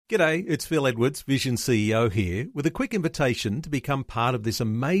G'day, it's Phil Edwards, Vision CEO here, with a quick invitation to become part of this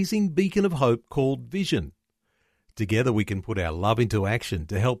amazing beacon of hope called Vision. Together we can put our love into action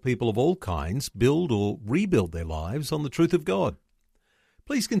to help people of all kinds build or rebuild their lives on the truth of God.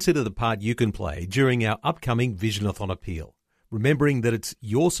 Please consider the part you can play during our upcoming Visionathon appeal, remembering that it's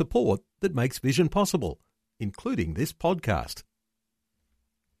your support that makes Vision possible, including this podcast.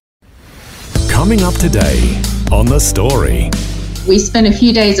 Coming up today on The Story. We spent a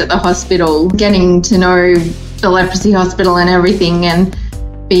few days at the hospital getting to know the leprosy hospital and everything, and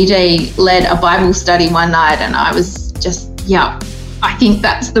Bijay led a Bible study one night and I was just, I think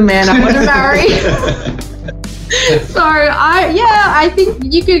that's the man I want to marry. So I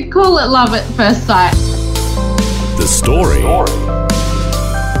think you could call it love at first sight. The Story.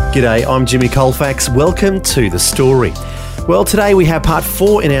 G'day, I'm Jimmy Colfax. Welcome to The Story. Well, today we have part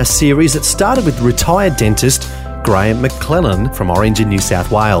 4 in our series that started with retired dentist Graham McLennan from Orange in New South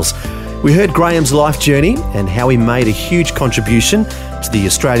Wales. We heard Graham's life journey and how he made a huge contribution to the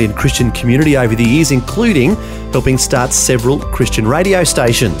Australian Christian community over the years, including helping start several Christian radio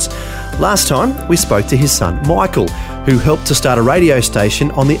stations. Last time, we spoke to his son, Michael, who helped to start a radio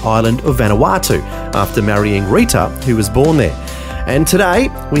station on the island of Vanuatu after marrying Rita, who was born there. And today,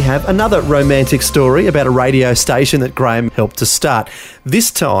 we have another romantic story about a radio station that Graham helped to start,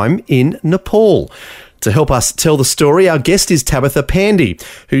 this time in Nepal. To help us tell the story, our guest is Tabitha Pandey,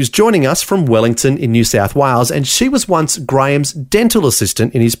 who's joining us from Wellington in New South Wales, and she was once Graham's dental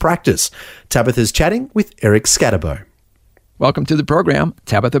assistant in his practice. Tabitha's chatting with Eric Scatterbo. Welcome to the program,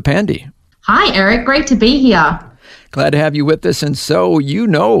 Tabitha Pandey. Hi, Eric. Great to be here. Glad to have you with us. And so you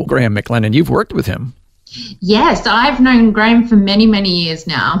know Graham McLennan. You've worked with him. Yes, I've known Graham for many, many years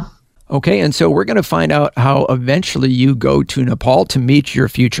now. Okay, and so we're going to find out how eventually you go to Nepal to meet your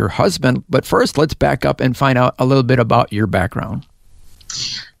future husband. But first, let's back up and find out a little bit about your background.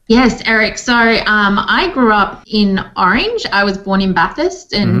 Yes, Eric. So I grew up in Orange. I was born in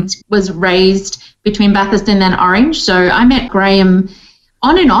Bathurst and was raised between Bathurst and then Orange. So I met Graham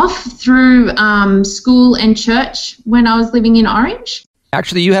on and off through school and church when I was living in Orange.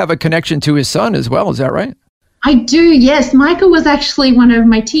 Actually, you have a connection to his son as well. Is that right? I do, yes. Michael was actually one of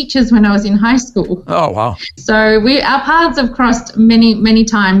my teachers when I was in high school. Oh, wow. So our paths have crossed many, many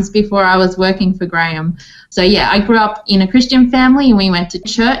times before I was working for Graham. So, I grew up in a Christian family and we went to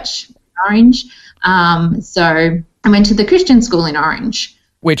church in Orange. So I went to the Christian school in Orange.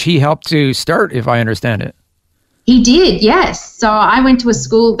 Which he helped to start, if I understand it. He did, yes. So I went to a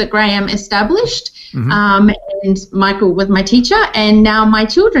school that Graham established, and Michael was my teacher, and now my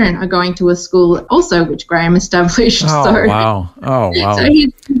children are going to a school also which Graham established. Wow. So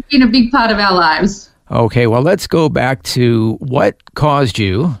he's been a big part of our lives. Okay, well, let's go back to what caused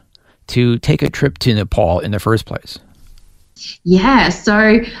you to take a trip to Nepal in the first place. Yeah,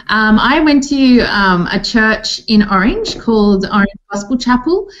 so I went to a church in Orange called Orange Gospel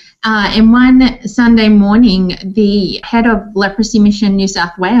Chapel, and one Sunday morning, the head of Leprosy Mission New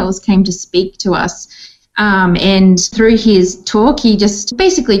South Wales came to speak to us, and through his talk, he just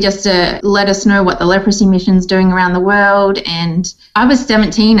let us know what the Leprosy Mission's doing around the world, and I was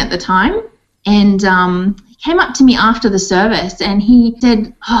 17 at the time, and he came up to me after the service, and he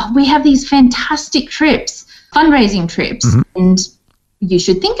said, we have these fantastic trips, fundraising trips, and you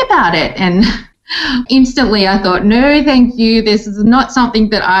should think about it. And instantly I thought, no, thank you. This is not something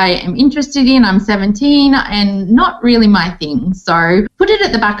that I am interested in. I'm 17 and not really my thing. So put it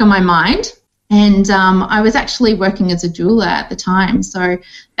at the back of my mind. And I was actually working as a jeweler at the time. So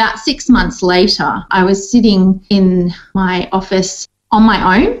about 6 months later, I was sitting in my office on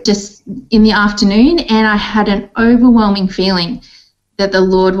my own, just in the afternoon, and I had an overwhelming feeling that the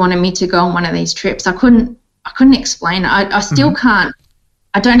Lord wanted me to go on one of these trips. I couldn't explain. I still can't.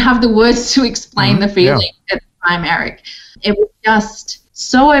 I don't have the words to explain the feeling at the time, Eric. It was just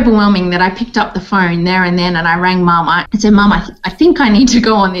so overwhelming that I picked up the phone there and then and I rang Mum. I said, Mum, I think I need to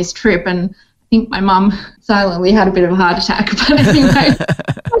go on this trip. And I think my mum silently had a bit of a heart attack. But anyway,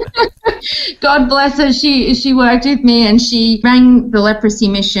 God bless her. She worked with me and she rang the Leprosy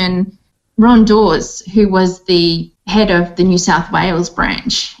Mission, Ron Dawes, who was the head of the New South Wales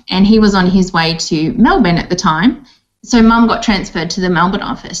branch, and he was on his way to Melbourne at the time. So Mum got transferred to the Melbourne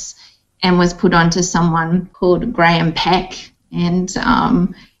office and was put on to someone called Graham Peck, and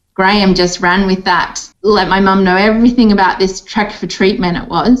Graham just ran with that, let my mum know everything about this track for treatment it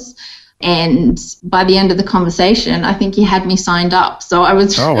was, and by the end of the conversation I think he had me signed up, so I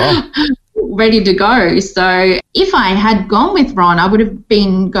was ready to go. So if I had gone with Ron, I would have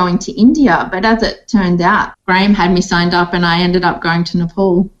been going to India. But as it turned out, Graham had me signed up and I ended up going to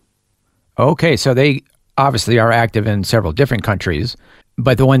Nepal. Okay, so they obviously are active in several different countries.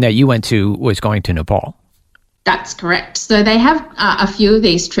 But the one that you went to was going to Nepal. That's correct. So they have a few of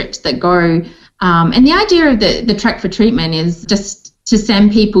these trips that go, and the idea of the Trek for Treatment is just to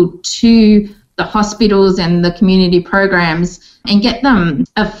send people to the hospitals and the community programs and get them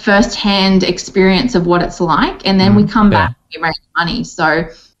a first-hand experience of what it's like, and then we come back and we raise money. So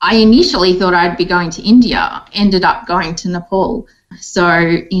I initially thought I'd be going to India, ended up going to Nepal. So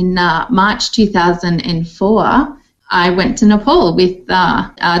in March 2004, I went to Nepal with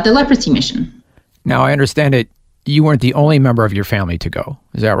the leprosy mission. Now, I understand it. You weren't the only member of your family to go.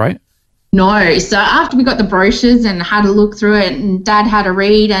 Is that right? No. So after we got the brochures and had a look through it, and Dad had a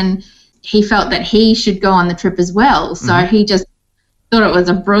read, and he felt that he should go on the trip as well. So he just thought it was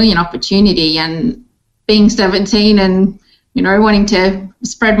a brilliant opportunity. And being 17 and, wanting to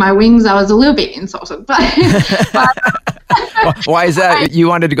spread my wings, I was a little bit insulted. But why is that? You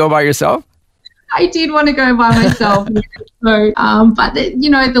wanted to go by yourself? I did want to go by myself. So, but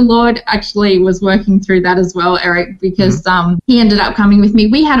the Lord actually was working through that as well, Eric, because he ended up coming with me.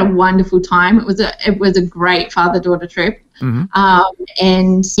 We had a wonderful time. It was a great father-daughter trip. And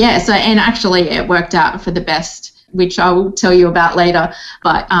actually it worked out for the best, which I will tell you about later.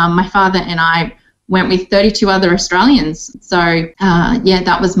 But my father and I went with 32 other Australians. So,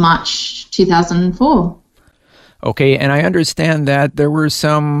 that was March 2004. Okay, and I understand that there were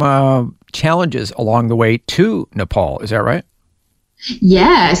some challenges along the way to Nepal. Is that right?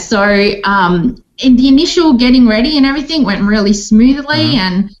 Yeah. So in the initial getting ready and everything went really smoothly,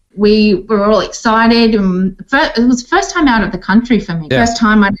 and we were all excited. It was the first time out of the country for me. First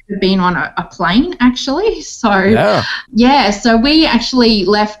time I'd ever been on a plane, actually. So so we actually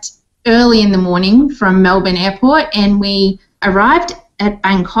left early in the morning from Melbourne Airport, and we arrived at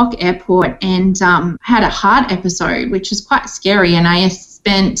Bangkok Airport and had a heart episode, which was quite scary. And I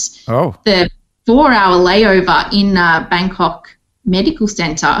spent the 4-hour layover in Bangkok Medical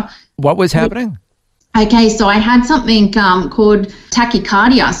Centre. What was happening? Okay, so I had something called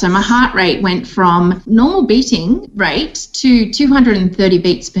tachycardia. So my heart rate went from normal beating rate to 230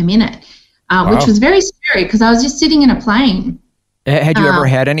 beats per minute, which was very scary because I was just sitting in a plane. Had you ever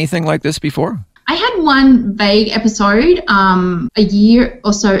had anything like this before? I had one vague episode a year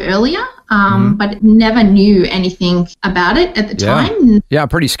or so earlier, but never knew anything about it at the time. Yeah,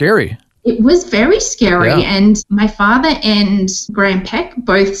 pretty scary. It was very scary, and my father and Graham Peck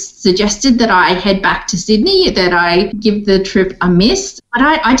both suggested that I head back to Sydney, that I give the trip a miss. But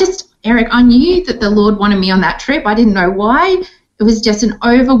Eric, I knew that the Lord wanted me on that trip. I didn't know why. It was just an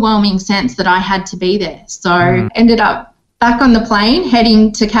overwhelming sense that I had to be there. So ended up back on the plane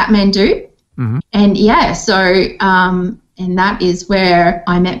heading to Kathmandu. And and that is where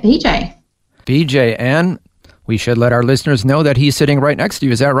I met Bijay. Bijay, and we should let our listeners know that he's sitting right next to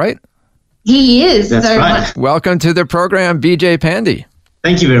you. Is that right? He is. That's right. Welcome to the program, Bijay Pandey.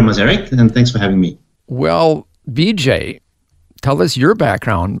 Thank you very much, Eric, and thanks for having me. Well, Bijay, tell us your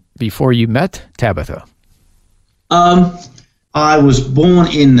background before you met Tabitha. I was born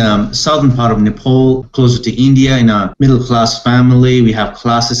in southern part of Nepal, closer to India, in a middle-class family. We have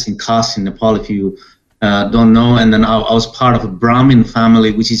classes in caste in Nepal, if you don't know. And then I was part of a Brahmin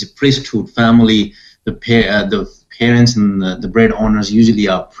family, which is a priesthood family. The parents and the bread owners usually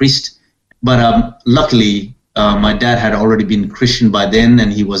are priests. But luckily, my dad had already been Christian by then,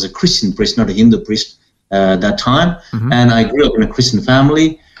 and he was a Christian priest, not a Hindu priest at that time. And I grew up in a Christian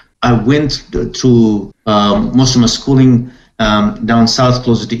family. I went through most of my schooling down south,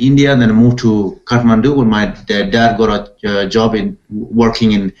 closer to India. Then I moved to Kathmandu, where my dad got a job in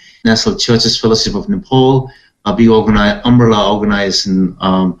working in National Churches Fellowship of Nepal, a big umbrella organization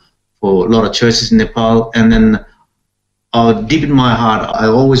for a lot of churches in Nepal. And then deep in my heart, I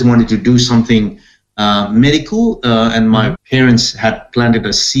always wanted to do something medical, and my parents had planted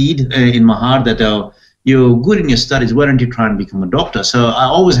a seed in my heart that you're good in your studies, why don't you try and become a doctor? So I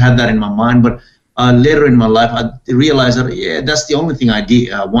always had that in my mind, but later in my life, I realized that, that's the only thing I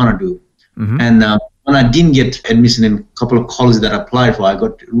want to do. And when I didn't get admission in a couple of colleges that I applied for, I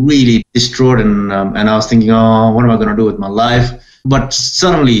got really distraught, and I was thinking, what am I going to do with my life? But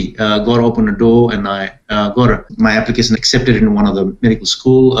suddenly God opened a door, and I got my application accepted in one of the medical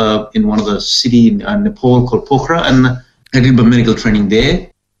school in one of the city in Nepal called Pokhara, and I did my medical training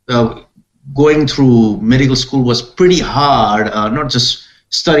there. Going through medical school was pretty hard, not just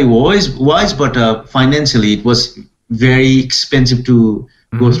study-wise, but financially it was very expensive to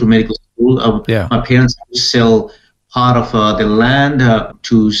go through medical school. My parents had to sell part of their land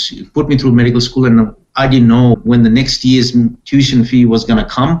to put me through medical school, and I didn't know when the next year's tuition fee was going to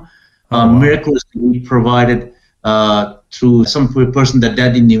come. Miraculously provided through some person that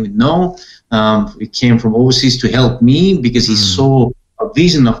Dad didn't even know. It came from overseas to help me because he saw a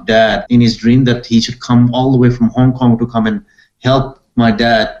vision of Dad in his dream that he should come all the way from Hong Kong to come and help my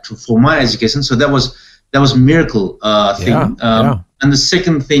dad for my education. So that was a miracle thing. And the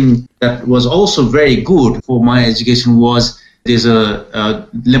second thing that was also very good for my education was there's a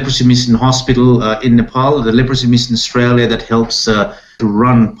leprosy mission hospital in Nepal, the leprosy mission Australia that helps to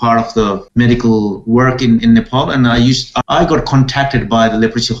run part of the medical work in Nepal. And I got contacted by the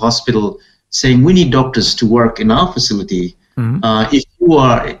leprosy hospital saying, we need doctors to work in our facility. If you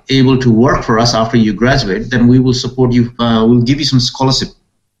are able to work for us after you graduate, then we will support you. We'll give you some scholarship.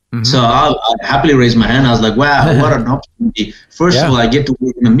 So I happily raised my hand. I was like, wow, what an opportunity. First of all, I get to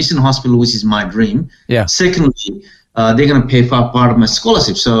work in a mission hospital, which is my dream. Secondly, they're going to pay for part of my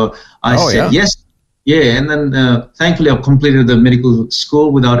scholarship. So I said yes. Yeah, and then thankfully I've completed the medical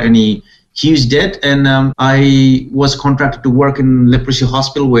school without any huge debt. And I was contracted to work in leprosy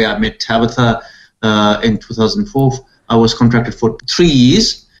hospital where I met Tabitha in 2004. I was contracted for 3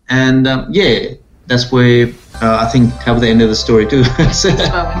 years. And that's where I think Tabitha ended the story too.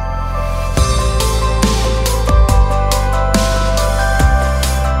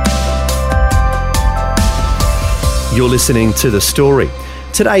 You're listening to The Story.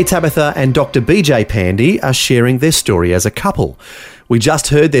 Today, Tabitha and Dr. Bijay Pandey are sharing their story as a couple. We just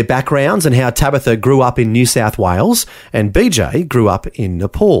heard their backgrounds and how Tabitha grew up in New South Wales and Bijay grew up in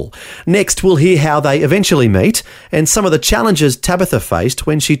Nepal. Next, we'll hear how they eventually meet and some of the challenges Tabitha faced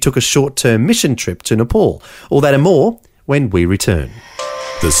when she took a short-term mission trip to Nepal. All that and more when we return.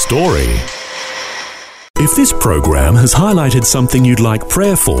 The Story. If this program has highlighted something you'd like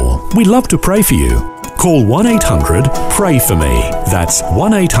prayer for, we'd love to pray for you. Call 1-800-PRAY-FOR-ME. That's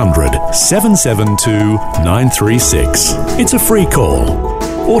 1-800-772-936. It's a free call.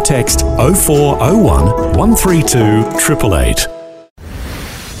 Or text 0401 132 888.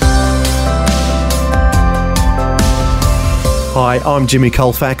 Hi, I'm Jimmy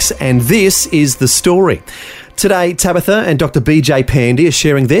Colfax and this is The Story. Today, Tabitha and Dr. Bijay Pandey are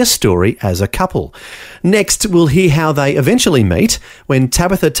sharing their story as a couple. Next, we'll hear how they eventually meet when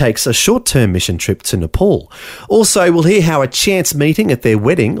Tabitha takes a short-term mission trip to Nepal. Also, we'll hear how a chance meeting at their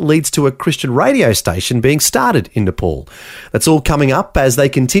wedding leads to a Christian radio station being started in Nepal. That's all coming up as they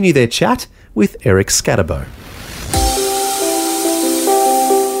continue their chat with Eric Scatterbo.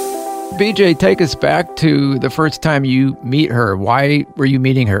 Bijay, take us back to the first time you meet her. Why were you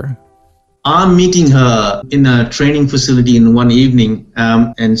meeting her? I'm meeting her in a training facility in one evening,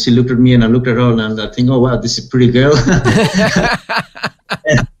 and she looked at me and I looked at her and I think, oh, wow, this is a pretty girl.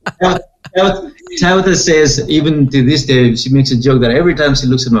 Tabitha says, even to this day, she makes a joke that every time she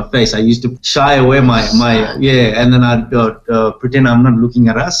looks at my face, I used to shy away and then I'd pretend I'm not looking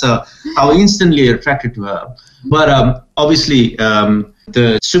at her. So I was instantly attracted to her. But obviously,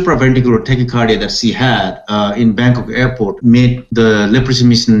 the supraventricular tachycardia that she had in Bangkok airport made the leprosy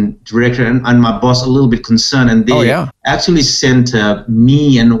mission director and my boss a little bit concerned. And they actually sent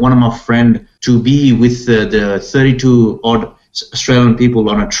me and one of my friends to be with the 32 odd Australian people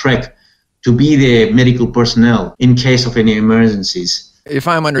on a trek to be their medical personnel in case of any emergencies. If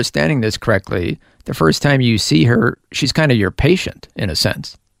I'm understanding this correctly, the first time you see her, she's kind of your patient in a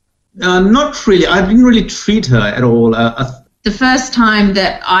sense. Not really. I didn't really treat her at all. The first time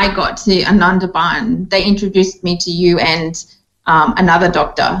that I got to Anandaban, they introduced me to you and another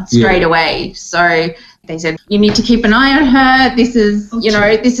doctor straight away. So they said, you need to keep an eye on her. This is,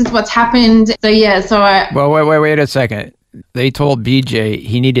 this is what's happened. So, Well, wait a second. They told Bijay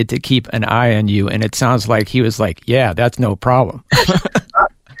he needed to keep an eye on you, and it sounds like he was like, yeah, that's no problem.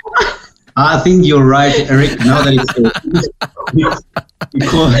 I think you're right, Eric, now that it's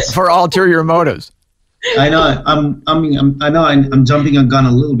because for ulterior motives. I know. I'm jumping a gun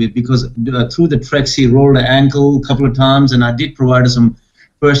a little bit because through the treks he rolled an ankle a couple of times, and I did provide her some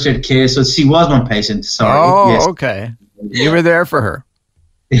first aid care. So she was my patient. Sorry. Oh, yes. Okay. You were there for her.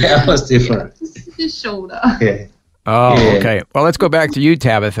 Yeah, I was there for her. His shoulder. Yeah. Oh, okay. Well, let's go back to you,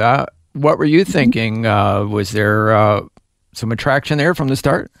 Tabitha. What were you thinking? Was there some attraction there from the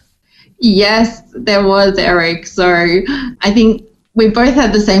start? Yes, there was, Eric. So I think we both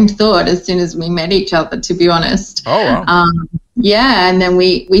had the same thought as soon as we met each other, to be honest. Oh, wow. And then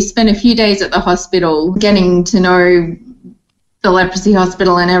we spent a few days at the hospital getting to know the leprosy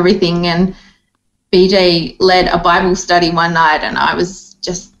hospital and everything. And Bijay led a Bible study one night, and I was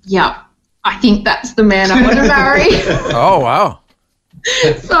just, I think that's the man I want to marry. Oh, wow.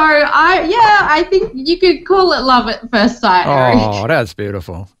 So, I think you could call it love at first sight, Eric. Oh, that's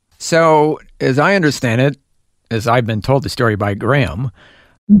beautiful. So, as I understand it, as I've been told the story by Graham,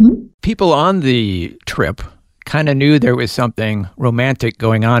 people on the trip kind of knew there was something romantic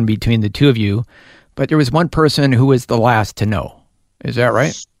going on between the two of you, but there was one person who was the last to know. Is that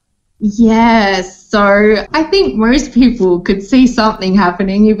right? Yes. So I think most people could see something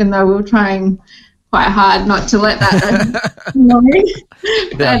happening, even though we were trying quite hard not to let that know.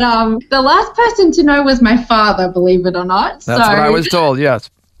 But the last person to know was my father, believe it or not. That's what I was told, yes.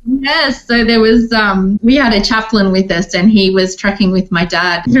 Yes, so there was, we had a chaplain with us, and he was trekking with my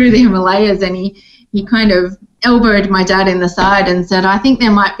dad through the Himalayas, and he kind of elbowed my dad in the side and said, I think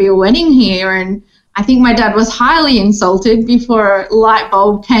there might be a wedding here. And I think my dad was highly insulted before a light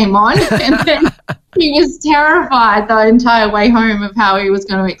bulb came on. And then he was terrified the entire way home of how he was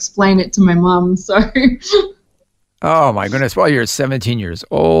going to explain it to my mum. So... Oh, my goodness. Well, you're 17 years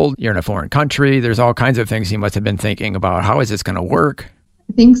old. You're in a foreign country. There's all kinds of things you must have been thinking about. How is this going to work?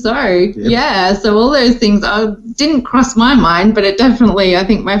 I think so. Yep. Yeah. So all those things didn't cross my mind, but it definitely, I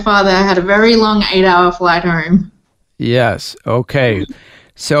think my father had a very long 8-hour flight home. Yes. Okay.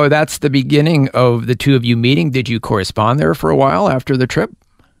 So that's the beginning of the two of you meeting. Did you correspond there for a while after the trip?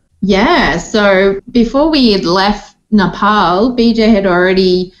 Yeah. So before we had left Nepal, Bijay had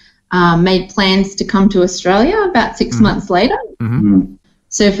already made plans to come to Australia about 6 months later. Mm-hmm.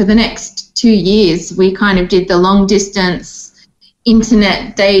 So for the next 2 years, we kind of did the long distance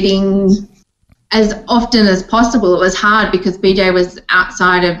internet dating as often as possible. It was hard because Bijay was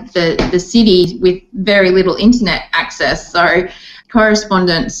outside of the city with very little internet access. So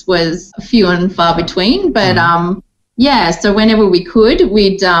correspondence was few and far between. But so whenever we could,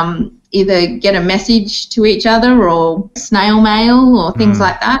 we'd either get a message to each other or snail mail or things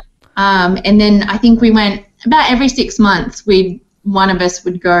like that. And then I think we went about every 6 months, one of us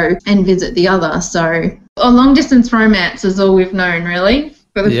would go and visit the other. So a long-distance romance is all we've known, really,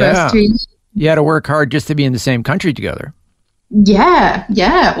 for the first 2 years. You had to work hard just to be in the same country together. Yeah,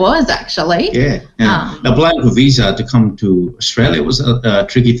 it was actually. Yeah. Applying for visa to come to Australia was a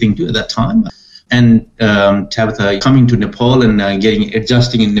tricky thing too at that time. And Tabitha, coming to Nepal and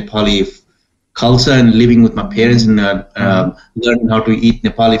adjusting in Nepali culture and living with my parents and learning how to eat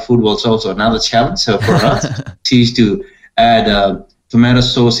Nepali food was also another challenge. So for us, she used to add tomato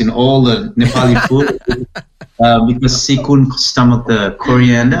sauce in all the Nepali food because she couldn't stomach the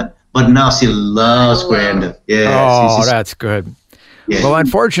coriander. But now she loves coriander. Yeah. Oh, that's good. Yeah. Well,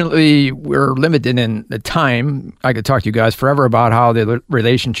 unfortunately, we're limited in the time. I could talk to you guys forever about how the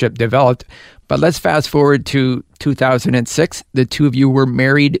relationship developed. But let's fast forward to 2006. The two of you were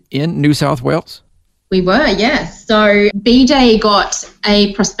married in New South Wales? We were, yes. So Bijay got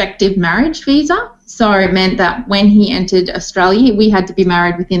a prospective marriage visa. So it meant that when he entered Australia, we had to be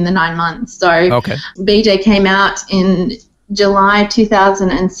married within the 9 months. So Bijay came out in July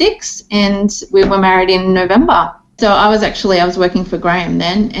 2006 and we were married in November. So I was working for Graham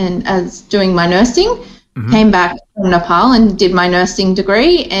then and as doing my nursing, came back from Nepal and did my nursing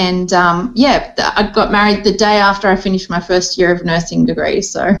degree. And I got married the day after I finished my first year of nursing degree.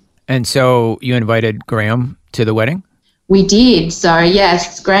 And so you invited Graham to the wedding? We did. So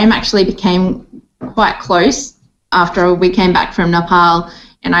yes, Graham actually became quite close after we came back from Nepal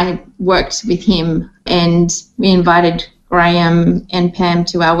and I worked with him and we invited Graham and Pam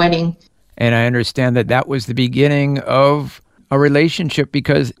to our wedding. And I understand that was the beginning of a relationship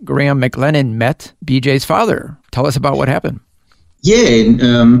because Graham McLennan met Bijay's father. Tell us about what happened. Yeah,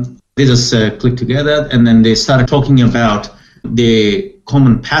 they just clicked together and then they started talking about the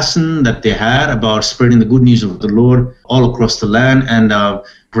common passion that they had about spreading the good news of the Lord all across the land and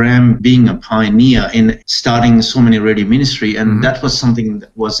Graham being a pioneer in starting so many radio ministry. And that was something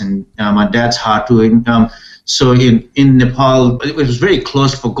that was in my dad's heart too. So in Nepal, it was very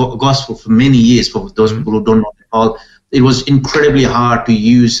close for gospel for many years. For those people who don't know Nepal, it was incredibly hard to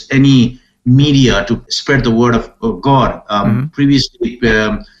use any media to spread the word of God. Previously,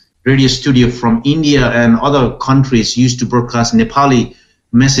 radio studio from India and other countries used to broadcast Nepali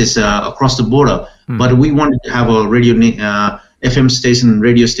messages across the border. But we wanted to have a radio FM station,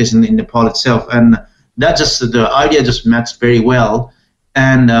 radio station in Nepal itself. And that the idea just matched very well.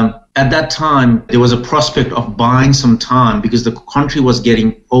 And at that time, there was a prospect of buying some time because the country was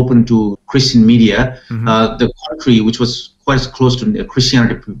getting open to Christian media. The country, which was quite close to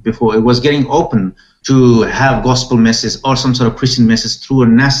Christianity before, it was getting open to have gospel message or some sort of Christian message through a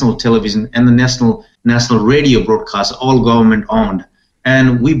national television and the national radio broadcast, all government owned.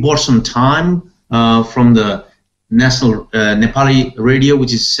 And we bought some time from the national Nepali radio,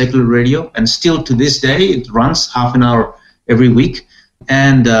 which is secular radio, and still to this day it runs half an hour every week.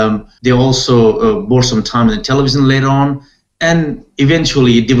 And they also bought some time in the television later on, and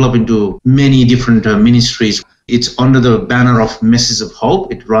eventually it developed into many different ministries. It's under the banner of Message of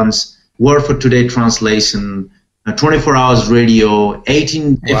Hope. It runs Word for Today translation, 24 hours radio,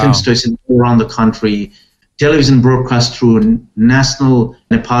 18 FM stations all around the country, television broadcast through national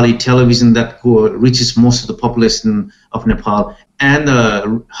Nepali television that reaches most of the population of Nepal, and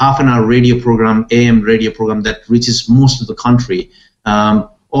a half an hour radio program, AM radio program that reaches most of the country.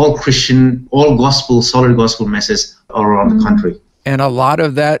 All Christian, all gospel, solid gospel messages all around the country. And a lot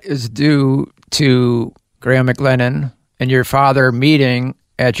of that is due to Graham McLennan and your father meeting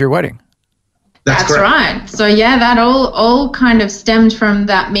at your wedding. That's right. So yeah, that all kind of stemmed from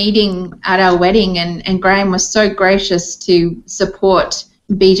that meeting at our wedding, and Graham was so gracious to support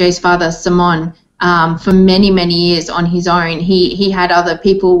Bijay's father, Simon, for many, many years on his own. He had other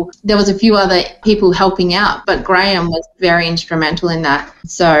people, there was a few other people helping out, but Graham was very instrumental in that.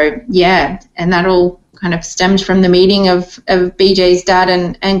 So yeah, and that all kind of stemmed from the meeting of Bijay's dad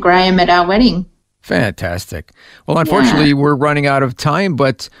and Graham at our wedding. Fantastic. Well, unfortunately, we're running out of time,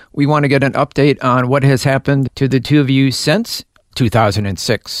 but we want to get an update on what has happened to the two of you since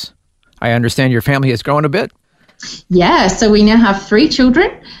 2006. I understand your family has grown a bit. Yeah, so we now have 3 children,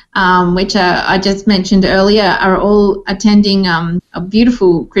 which I just mentioned earlier, are all attending a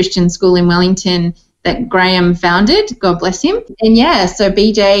beautiful Christian school in Wellington that Graham founded, God bless him. And yeah, so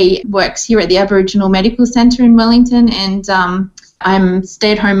Bijay works here at the Aboriginal Medical Centre in Wellington, and I'm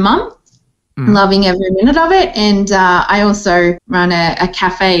stay-at-home mum. Loving every minute of it. And I also run a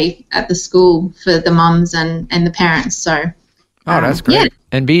cafe at the school for the mums and the parents. So, that's great. Yeah.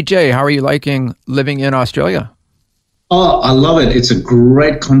 And Bijay, how are you liking living in Australia? Oh, I love it. It's a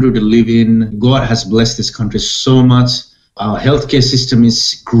great country to live in. God has blessed this country so much. Our healthcare system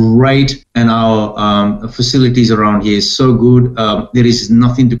is great, and our facilities around here is so good. There is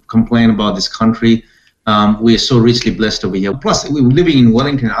nothing to complain about this country. We are so richly blessed over here. Plus, we're living in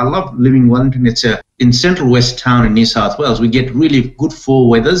Wellington. I love living in Wellington. It's in central west town in New South Wales. We get really good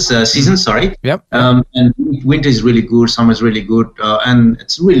seasons. Yep. And winter is really good. Summer is really good. And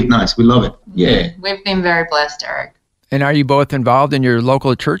it's really nice. We love it. Yeah. We've been very blessed, Eric. And are you both involved in your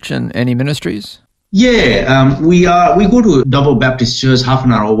local church and any ministries? Yeah. We go to a Double Baptist church half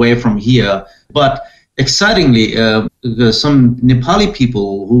an hour away from here. But excitingly, some Nepali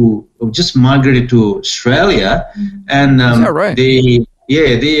people who have just migrated to Australia, and is that right? they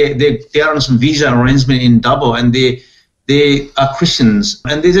are on some visa arrangement in Dubbo, and they are Christians,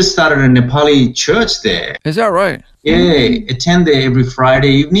 and they just started a Nepali church there. Is that right? Yeah, attend there every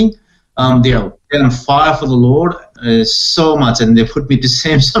Friday evening. They're on fire for the Lord so much, and they put me to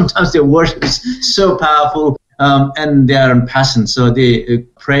shame. Sometimes their worship is so powerful. And they are in passion, so they're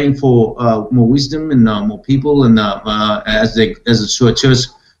praying for more wisdom and more people, and as the church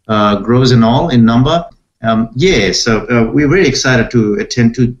grows and all in number. So we're very excited to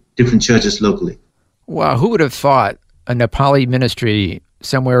attend 2 different churches locally. Wow, who would have thought a Nepali ministry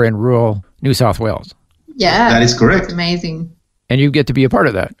somewhere in rural New South Wales? Yeah, that is correct. It's amazing. And you get to be a part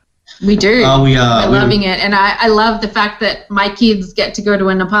of that. We do. We're loving it, and I love the fact that my kids get to go to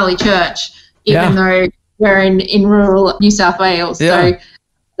a Nepali church, even though we're in rural New South Wales. Yeah.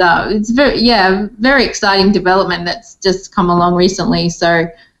 So it's very exciting development that's just come along recently. So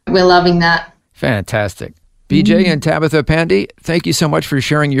we're loving that. Fantastic. Bijay and Tabitha Pandey, thank you so much for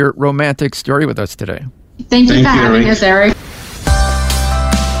sharing your romantic story with us today. Thank you for having us, Eric.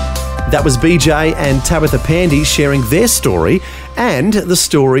 That was Bijay and Tabitha Pandey sharing their story and the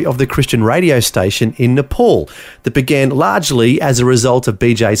story of the Christian radio station in Nepal that began largely as a result of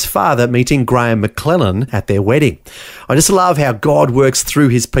Bijay's father meeting Graham McLennan at their wedding. I just love how God works through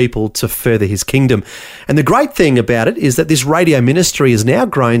his people to further his kingdom. And the great thing about it is that this radio ministry has now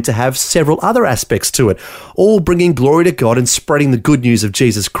grown to have several other aspects to it, all bringing glory to God and spreading the good news of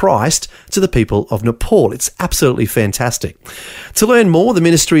Jesus Christ to the people of Nepal. It's absolutely fantastic. To learn more, the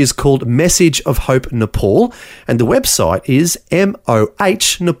ministry is called Message of Hope Nepal, and the website is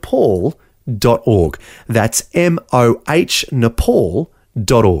mohnepal.org. That's mohnepal.org.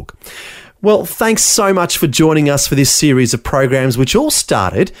 Well, thanks so much for joining us for this series of programs, which all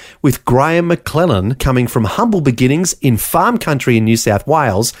started with Graham McLennan coming from humble beginnings in farm country in New South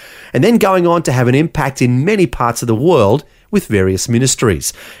Wales and then going on to have an impact in many parts of the world with various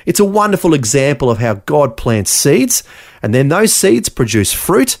ministries. It's a wonderful example of how God plants seeds, and then those seeds produce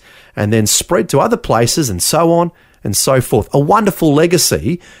fruit and then spread to other places and so on and so forth. A wonderful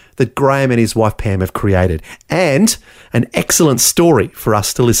legacy that Graham and his wife Pam have created, and an excellent story for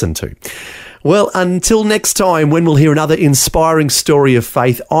us to listen to. Well, until next time when we'll hear another inspiring story of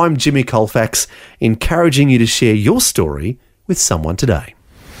faith, I'm Jimmy Colfax, encouraging you to share your story with someone today.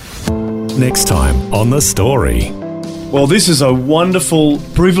 Next time on The Story. Well, this is a wonderful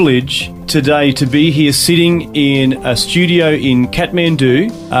privilege today to be here sitting in a studio in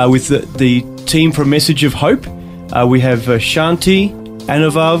Kathmandu with the team from Message of Hope. We have Shanti,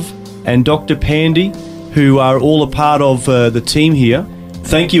 Anavav and Dr. Pandey who are all a part of the team here.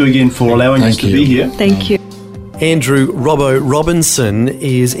 Thank you again for allowing us to be here. Thank you. Andrew Robbo Robinson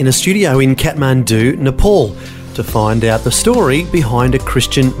is in a studio in Kathmandu, Nepal, to find out the story behind a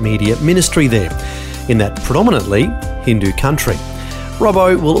Christian media ministry there, in that predominantly Hindu country.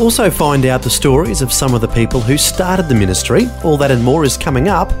 Robbo will also find out the stories of some of the people who started the ministry. All that and more is coming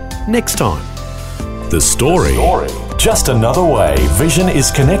up next time. The Story. Just another way Vision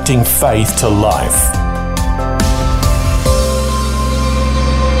is connecting faith to life.